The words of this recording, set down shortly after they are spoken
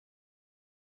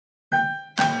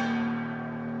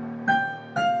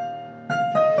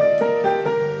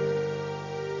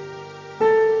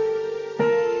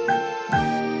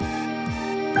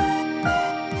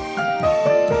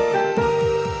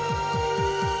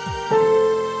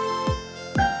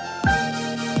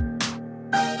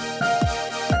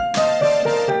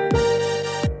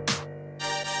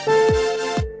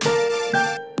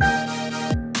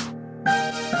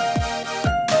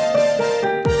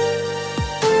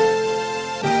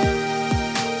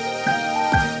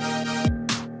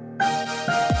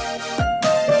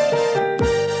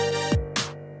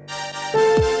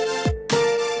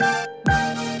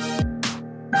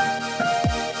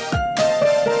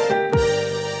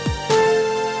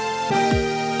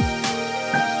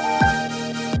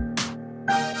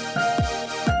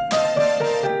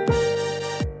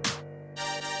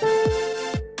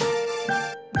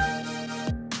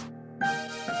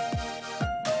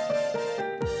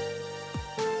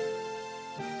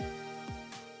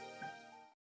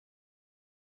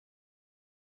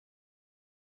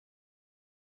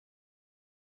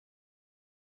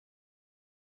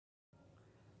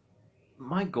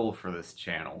my goal for this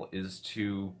channel is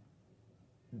to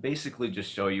basically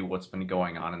just show you what's been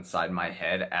going on inside my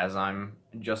head as I'm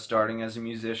just starting as a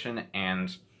musician,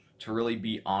 and to really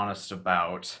be honest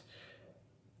about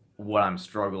what I'm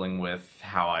struggling with,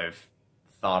 how I've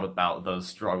thought about those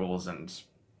struggles and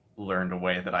learned a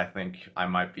way that I think I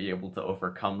might be able to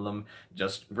overcome them.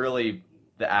 Just really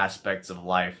the aspects of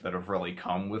life that have really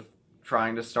come with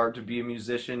trying to start to be a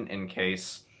musician, in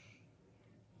case,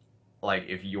 like,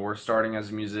 if you're starting as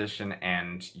a musician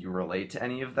and you relate to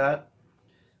any of that.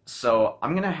 So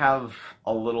I'm gonna have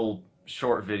a little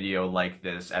short video like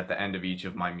this at the end of each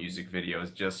of my music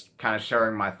videos, just kind of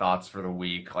sharing my thoughts for the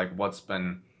week, like what's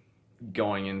been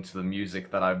going into the music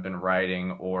that I've been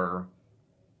writing, or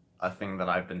a thing that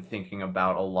I've been thinking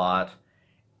about a lot.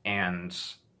 And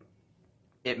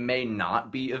it may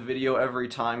not be a video every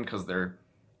time, because there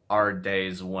are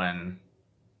days when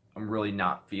I'm really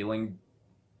not feeling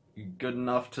good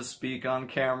enough to speak on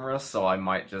camera, so I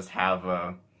might just have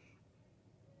a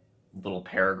little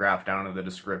paragraph down in the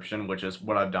description, which is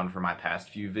what I've done for my past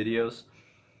few videos.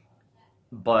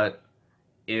 But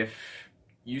if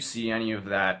you see any of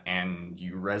that and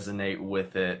you resonate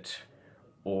with it,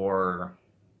 or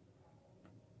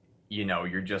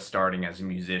you're just starting as a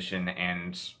musician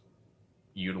and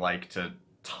you'd like to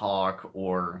talk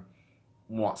or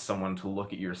want someone to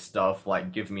look at your stuff,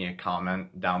 like, give me a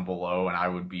comment down below and I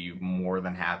would be more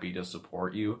than happy to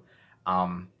support you.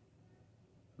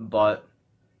 But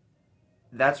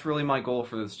that's really my goal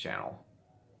for this channel.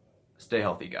 Stay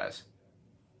healthy, guys.